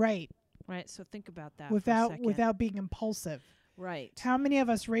 Right. Right. So think about that for a second. Without being impulsive. Right. How many of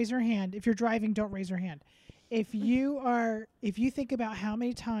us raise your hand? If you're driving, don't raise your hand. If you think about how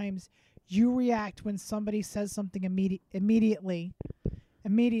many times you react when somebody says something immediately,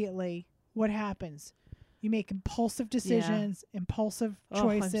 what happens? You make impulsive decisions, impulsive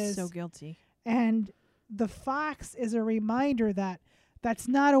choices. I'm so guilty. And the fox is a reminder that that's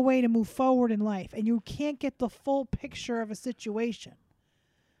not a way to move forward in life. And you can't get the full picture of a situation.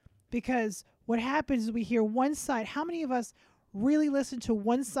 Because what happens is we hear one side. How many of us really listen to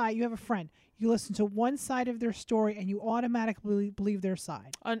one side? You have a friend. You listen to one side of their story and you automatically believe their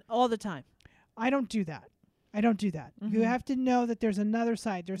side. All the time. I don't do that. Mm-hmm. You have to know that there's another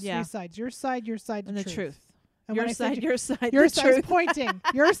side. There's Yeah. 3 sides. Your side, And the truth. And Your when I said side, your side, your the side is truth. pointing.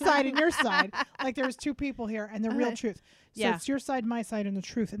 Your side and your side. Like there's 2 people here and the real truth. So Yeah. it's your side, my side, and the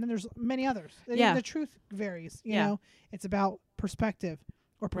truth. And then there's many others. And Yeah. even the truth varies. You Yeah. know, it's about perspective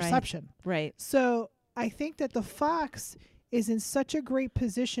or perception. Right. So I think that the fox is in such a great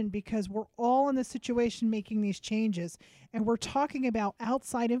position because we're all in the situation making these changes. And we're talking about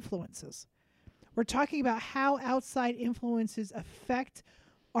outside influences. We're talking about how outside influences affect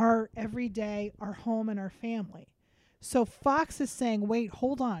our everyday, our home, and our family. So Fox is saying, wait,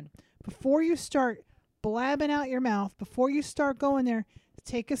 hold on. Before you start blabbing out your mouth, before you start going there,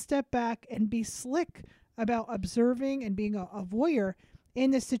 take a step back and be slick about observing and being a voyeur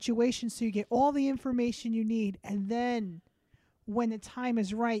in the situation, so you get all the information you need, and then when the time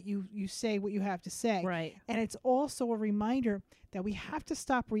is right, you say what you have to say. Right. And it's also a reminder that we have to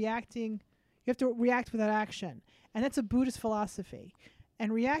stop reacting. You have to react without action. And that's a Buddhist philosophy.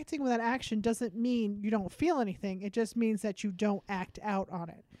 And reacting without action doesn't mean you don't feel anything. It just means that you don't act out on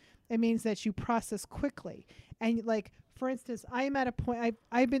it. It means that you process quickly. And like, for instance, I am at a point,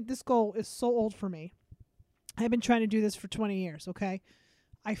 this goal is so old for me. I've been trying to do this for 20 years, okay?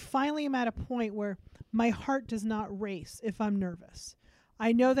 I finally am at a point where my heart does not race if I'm nervous.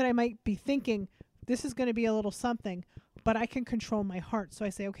 I know that I might be thinking, this is going to be a little something, but I can control my heart. So I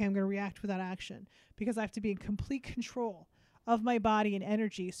say, okay, I'm going to react without action, because I have to be in complete control of my body and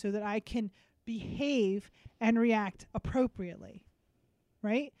energy so that I can behave and react appropriately,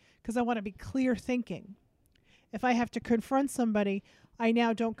 right? Because I want to be clear thinking. If I have to confront somebody, I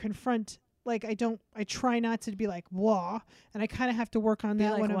now don't confront, like I try not to be like, wah, and I kind of have to work on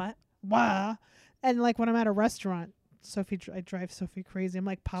that. Like when what? Wah. And like when I'm at a restaurant, I drive Sophie crazy. I'm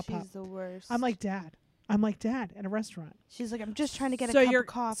like, Pop. She's the worst. I'm like dad at a restaurant. She's like, I'm just trying to get a So cup you're of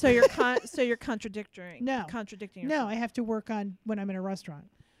coffee. so you're contradicting. No. Contradicting No, yourself. I have to work on when I'm in a restaurant.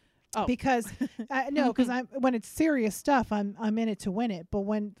 Oh. Because because when it's serious stuff, I'm in it to win it. But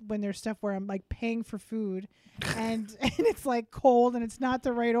when there's stuff where I'm like paying for food and it's like cold and it's not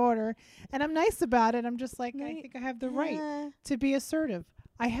the right order, and I'm nice about it, I'm just like, I think I have the right to be assertive.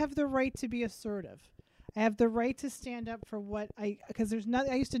 I have the right to be assertive. I have the right to stand up for what because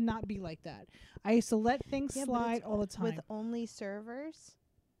I used to not be like that. I used to let things slide all the time. With only servers?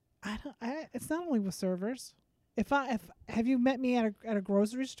 It's not only with servers. If have you met me at a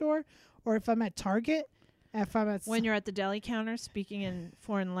grocery store, or if I'm at Target, if I'm at when you're at the deli counter speaking in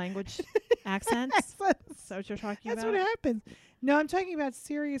foreign language accents. Is that what you're talking That's about? what happens. No, I'm talking about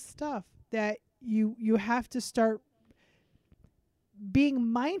serious stuff that you have to start being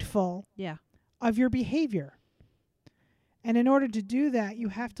mindful of your behavior. And in order to do that, you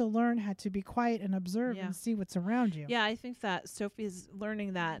have to learn how to be quiet and observe and see what's around you. Yeah, I think that Sophie's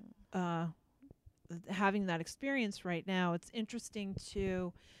learning that, having that experience right now. It's interesting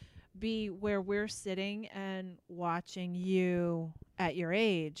to be where we're sitting and watching you at your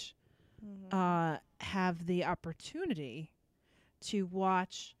age have the opportunity to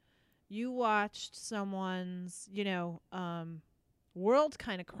watch. You watched someone's, world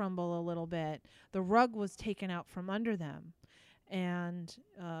kind of crumble a little bit. The rug was taken out from under them, and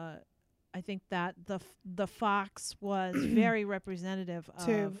I think that the fox was very representative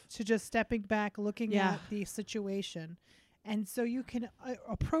to just stepping back, looking at the situation, and so you can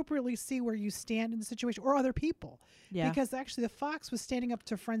appropriately see where you stand in the situation or other people. Yeah. Because actually, the fox was standing up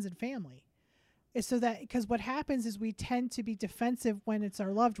to friends and family. Is so that because what happens is we tend to be defensive when it's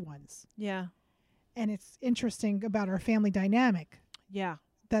our loved ones. Yeah. And it's interesting about our family dynamic. Yeah.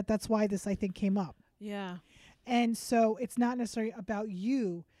 That's why this, I think, came up. Yeah. And so it's not necessarily about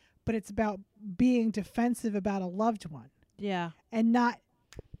you, but it's about being defensive about a loved one. Yeah. And not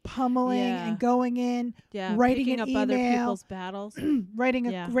pummeling and going in, writing picking an up email, other people's battles. writing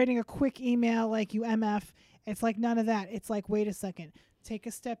a quick email like you MF. It's like none of that. It's like, wait a second. Take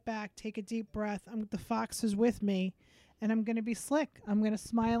a step back. Take a deep breath. The fox is with me. And I'm going to be slick. I'm going to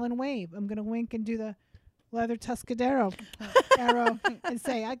smile and wave. I'm going to wink and do the leather tuscadero arrow and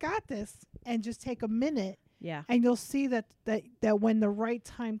say, I got this. And just take a minute. Yeah. And you'll see that when the right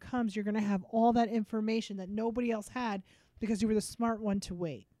time comes, you're going to have all that information that nobody else had because you were the smart one to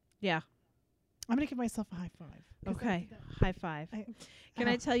wait. Yeah. I'm going to give myself a high five. Okay. High five. Can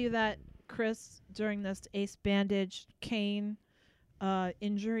I tell you that Chris, during this ace bandage cane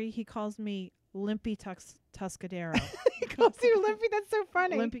injury, he calls me Limpy Tuscadero. He calls you Limpy? That's so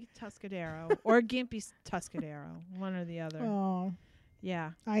funny. Limpy Tuscadero or Gimpy Tuscadero, one or the other. Oh,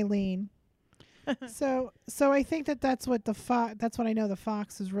 yeah, Eileen. So I think that's what that's what I know the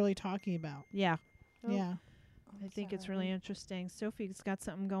fox is really talking about. Yeah, yeah. I think it's really interesting. Sophie's got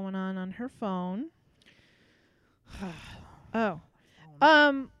something going on her phone.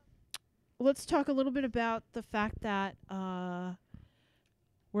 Let's talk a little bit about the fact that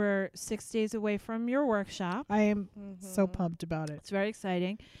we're 6 days away from your workshop. I am so pumped about it. It's very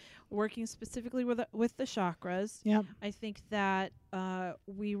exciting. Working specifically with the chakras. Yep. I think that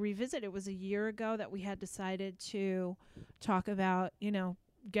we revisit. It was a year ago that we had decided to talk about,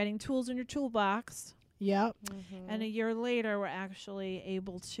 getting tools in your toolbox. Yep. And a year later, we're actually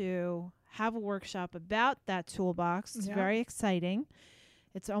able to have a workshop about that toolbox. It's very exciting.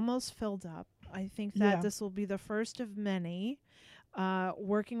 It's almost filled up. I think that this will be the first of many.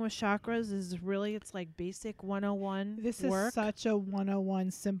 Working with chakras is really, it's like basic 101 This work. is such a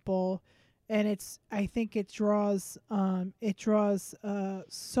 101 simple, and I think it draws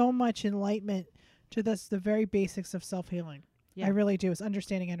so much enlightenment to the very basics of self-healing. Yeah. I really do. It's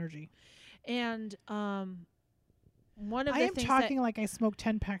understanding energy. And one of I the am things talking like I smoke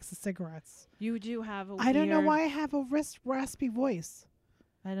 10 packs of cigarettes. you do have a I don't know weird- why I have a raspy voice.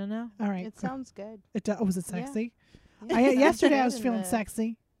 I don't know. All right. It sounds good. Was it sexy? Yeah. Yesterday I was Good in feeling the-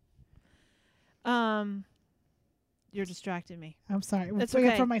 sexy. You're distracting me. I'm sorry. That's Wait,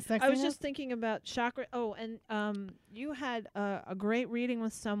 okay. from my sexy. I was just thinking about chakra. Oh, and you had a great reading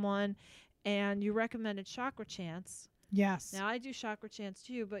with someone, and you recommended chakra chants. yes. Now I do chakra chants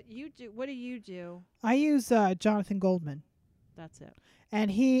too, but you do. What do you do? I use Jonathan Goldman, That's it.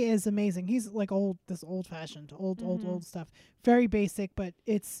 and he is amazing. He's like old fashioned, old stuff. Very basic, but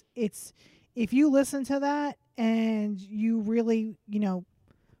it's if you listen to that and you really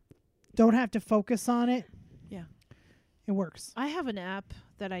don't have to focus on it. Yeah. It works. I have an app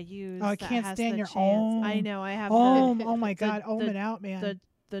that I use. Oh, I that can't has stand the your chants. I ohm. know. I have Oh my the- God! Ohm the- it out, man.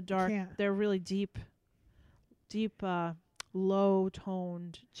 the dark. Can't. They're really deep, low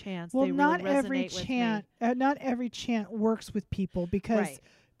toned chants. Well, they not really every resonate with chant, not every chant works with people me.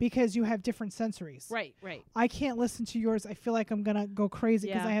 because you have different sensories. Right. Right. I can't listen to yours. I feel like I'm gonna go crazy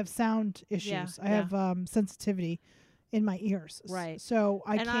because Yeah. I have sound issues. I have sensitivity in my ears. Right. So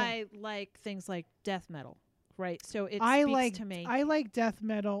I and can't. I like things like death metal. Right. So it I speaks like to me. I like death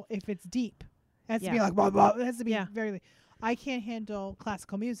metal if it's deep. It has to be Yeah. like blah, blah. It has to be Yeah. very. I can't handle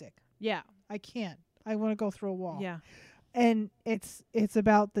classical music. yeah. I can't. I want to go through a wall. Yeah. And it's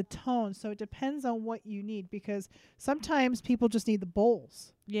about the tone. So it depends on what you need because sometimes people just need the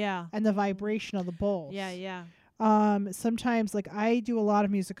bowls Yeah. and the vibration of the bowls. Yeah. Yeah. Sometimes like I do a lot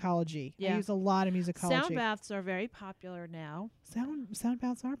of musicology. Yeah. I use a lot of musicology. Sound baths are very popular now, Sound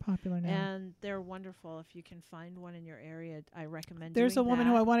baths are popular now. and they're wonderful. If you can find one in your area, I recommend. There's a doing woman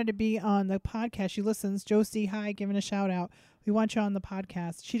that. who I wanted to be on the podcast. She listens. Josie, hi, giving a shout out. We want you on the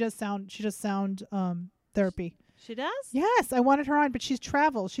podcast. She does sound therapy. She does. Yes, I wanted her on, but she's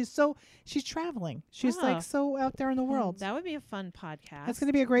traveling. She's Oh. like so out there in the world. That would be a fun podcast. That's going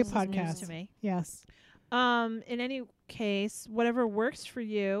to be a great This is news podcast. to me. Yes. In any case, whatever works for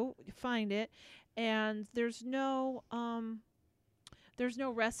you, find it. And there's no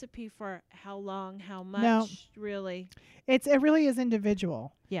recipe for how long, how much, really. It really is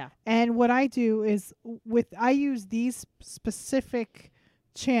individual. Yeah. And what I do is I use these specific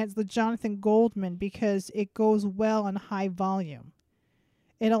chants, the Jonathan Goldman, because it goes well on high volume.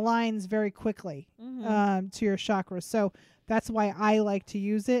 It aligns very quickly to your chakras. So that's why I like to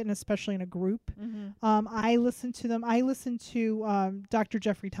use it, and especially in a group. I listen to them. I listen to Dr.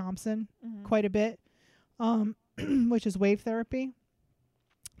 Jeffrey Thompson quite a bit, which is wave therapy,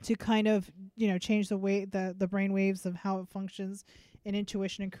 to kind of change the brain waves of how it functions in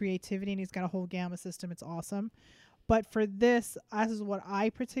intuition and creativity. And he's got a whole gamma system. It's awesome. But for this is what I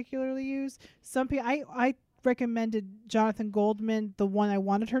particularly use. Some people I recommended Jonathan Goldman, the one I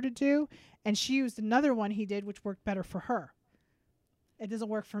wanted her to do, and she used another one he did, which worked better for her. It doesn't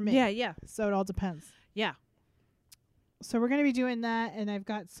work for me. Yeah, yeah. So it all depends. Yeah. So we're going to be doing that, and I've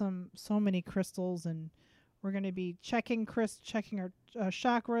got so many crystals, and we're going to be checking our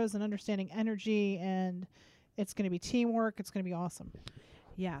chakras and understanding energy, and it's going to be teamwork. It's going to be awesome.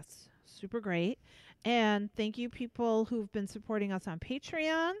 Yes. Super great. And thank you, people who've been supporting us on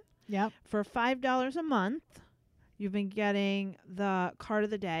Patreon. Yep. For $5 a month, you've been getting the card of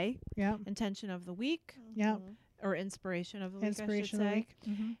the day, Yep. intention of the week, Yep. or inspiration of the week, Inspiration I of should the say.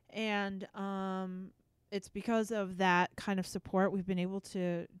 week. Mm-hmm. And it's because of that kind of support we've been able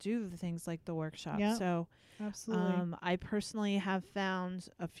to do the things like the workshop. Yeah. So Absolutely. I personally have found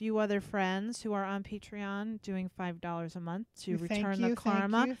a few other friends who are on Patreon doing $5 a month to return the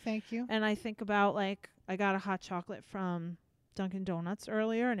karma. Thank you. And I think about, like, I got a hot chocolate from Dunkin' Donuts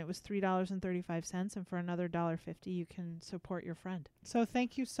earlier, and it was $3.35, and for another $1.50 you can support your friend. So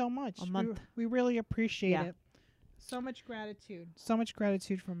thank you so much. A month. We really appreciate Yeah. it. So much gratitude. So much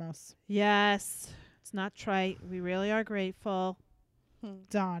gratitude from us. Yes, it's not trite. We really are grateful.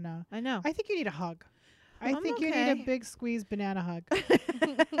 Donna. I know. I think you need a hug. I I'm think you need okay. a big squeeze banana hug.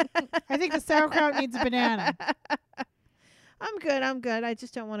 I think the sauerkraut needs a banana. I'm good. I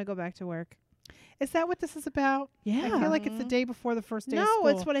just don't want to go back to work. Is that what this is about? Yeah. I feel like it's the day before the first day of no, school.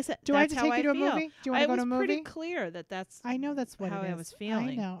 it's what I said. Do I have That's to take how you to a feel. movie? Do you want to go to a I was pretty movie? clear that that's I know that's what how it is. I was feeling.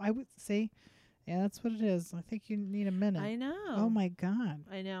 I know. I would see. Yeah, that's what it is. I think you need a minute. I know. Oh my God.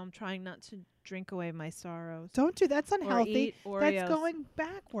 I know. I'm trying not to drink away my sorrows. Don't do that's Or unhealthy. eat Oreos. That's going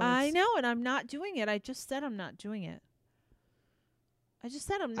backwards. I know, and I'm not doing it. I just said I'm not doing it. I just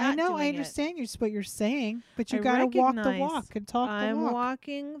said I'm not. I know. Doing I understand what you're saying, but you I got to walk the recognize walk and talk I'm the walk.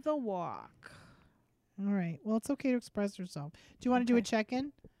 walking the walk. All right. Well, it's okay to express yourself. Do you want to do a Okay. check-in?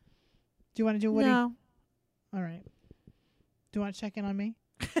 Do you want to do what? No. All right. Do you want to check in on me?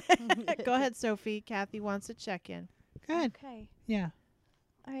 Go ahead, Sophie. Kathy wants to check in. Go ahead. Okay. Yeah.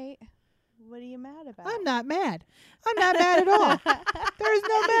 All right. What are you mad about? I'm not mad. I'm not mad at all. There's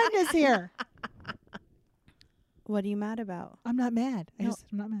no madness here. What are you mad about? I'm not mad. No.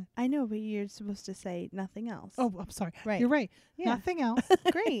 I'm not mad. I know, but you're supposed to say nothing else. Oh, I'm sorry. Right. You're right. Yeah. Nothing else.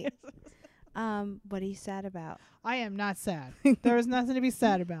 Great. What are you sad about? I am not sad. There is nothing to be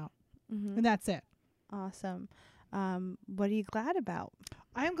sad about. Mm-hmm. And that's it. Awesome. What are you glad about?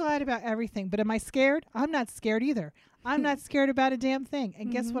 I'm glad about everything, but am I scared? I'm not scared either. I'm not scared about a damn thing. And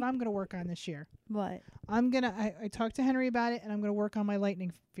guess what I'm going to work on this year? What? I talked to Henry about it, and I'm going to work on my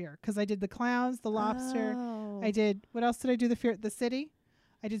lightning fear because I did the clowns, the lobster. Oh. I did, what else did I do? The city.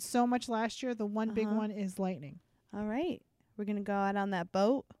 I did so much last year. The one big one is lightning. All right. We're going to go out on that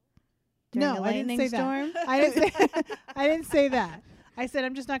boat during a No, I didn't lightning say storm? that. I didn't say that. I said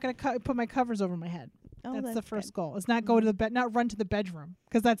I'm just not going to put my covers over my head. Oh, That's the first good. goal. It's not go to the bed, not run to the bedroom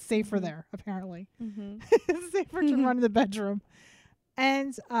because that's safer there apparently. Mm-hmm. It's safer to run to the bedroom.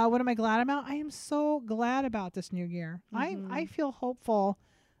 And what am I glad about? I am so glad about this new year. I feel hopeful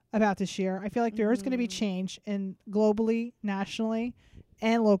about this year. I feel like there is going to be change in globally, nationally,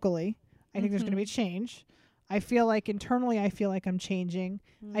 and locally. I think there's going to be change. I feel like internally, I feel like I'm changing.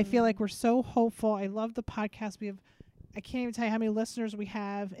 I feel like we're so hopeful. I love the podcast. I can't even tell you how many listeners we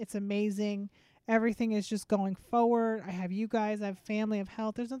have. It's amazing. Everything is just going forward. I have you guys. I have family. I have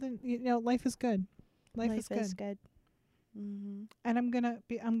health. There's nothing. Life is good. Life is good. Mm-hmm. And I'm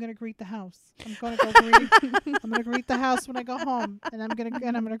gonna greet the house. I'm gonna go greet. I'm gonna greet the house when I go home, and I'm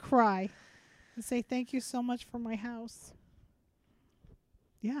gonna cry, and say thank you so much for my house.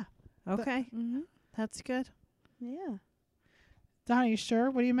 Yeah. Okay. Mm-hmm. That's good. Yeah. Donna, you sure?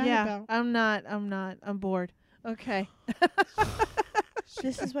 What are you mad about? I'm not. I'm bored. Okay.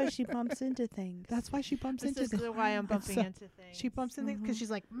 This is why she bumps into things. That's why she bumps This into is things. why I'm bumping so- into things. She bumps into things because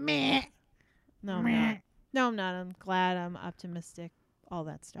she's like meh. No, I'm meh. not. No, I'm not. I'm glad. I'm optimistic. All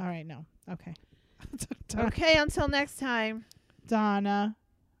that stuff. All right, no. Okay. Okay. Until next time. Donna,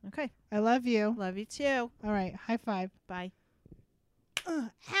 Okay. I love you. Love you too. All right, high five. Bye.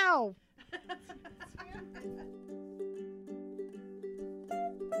 Ow.